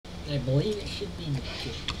I believe it should be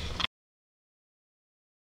good.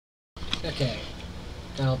 Okay,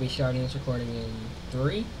 I'll be starting this recording in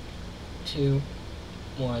 3, 2,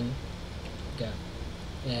 1, go.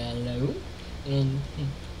 Hello, and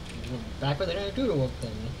we're back with another Doodle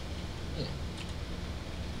thing. Yeah.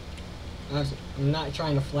 I'm not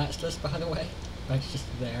trying to flash this, by the way, but it's just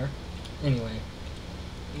there. Anyway,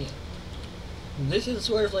 yeah. This is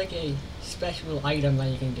sort of like a special item that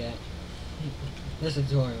you can get. This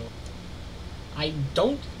tutorial. I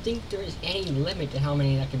don't think there is any limit to how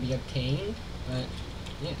many that can be obtained, but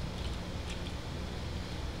yeah.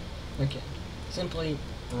 Okay, simply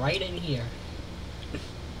right in here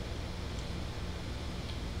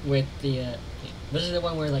with the yeah. This is the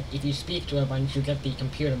one where, like, if you speak to a bunch, you get the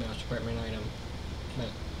computer mouse equipment item. But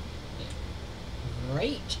yeah.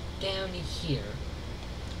 Right down here,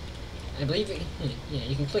 I believe it, yeah,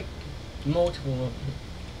 you can click multiple.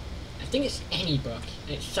 I think it's any book,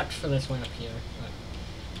 except for this one up here, but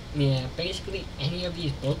yeah, basically any of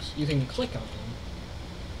these books, you can click on them,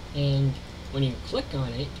 and when you click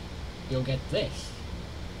on it, you'll get this.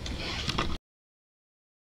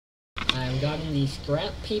 I've gotten the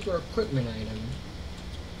scrap paper equipment item,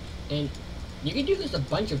 and you can do this a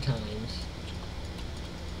bunch of times.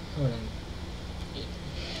 Hold on. Yeah.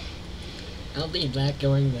 I'll leave that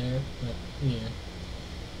going there, but yeah.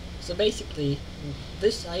 So basically,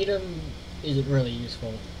 this item isn't really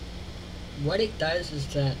useful. What it does is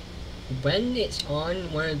that when it's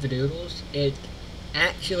on one of the doodles, it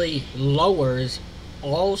actually lowers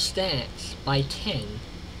all stats by 10.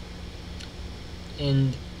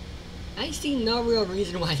 And I see no real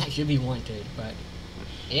reason why that should be wanted, but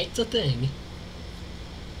it's a thing.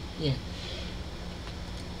 Yeah.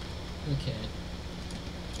 Okay.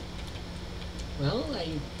 Well,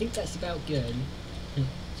 I think that's about good.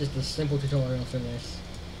 Just a simple tutorial for this.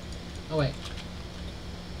 Oh wait.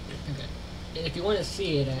 Okay. And if you want to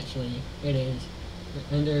see it, actually, it is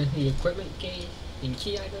under the equipment case, in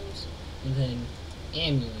key items, and then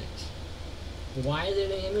amulet. Why is it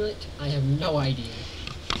an amulet? I have no idea.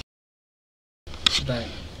 But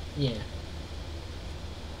yeah.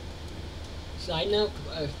 Side note,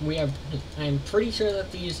 I'm pretty sure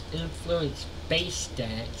that these influence base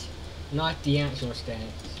stats, not the actual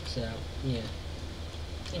stats. So yeah.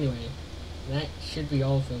 Anyway, that should be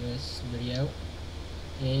all for this video,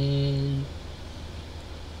 and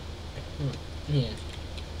yeah,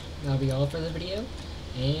 that'll be all for the video,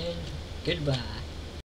 and goodbye.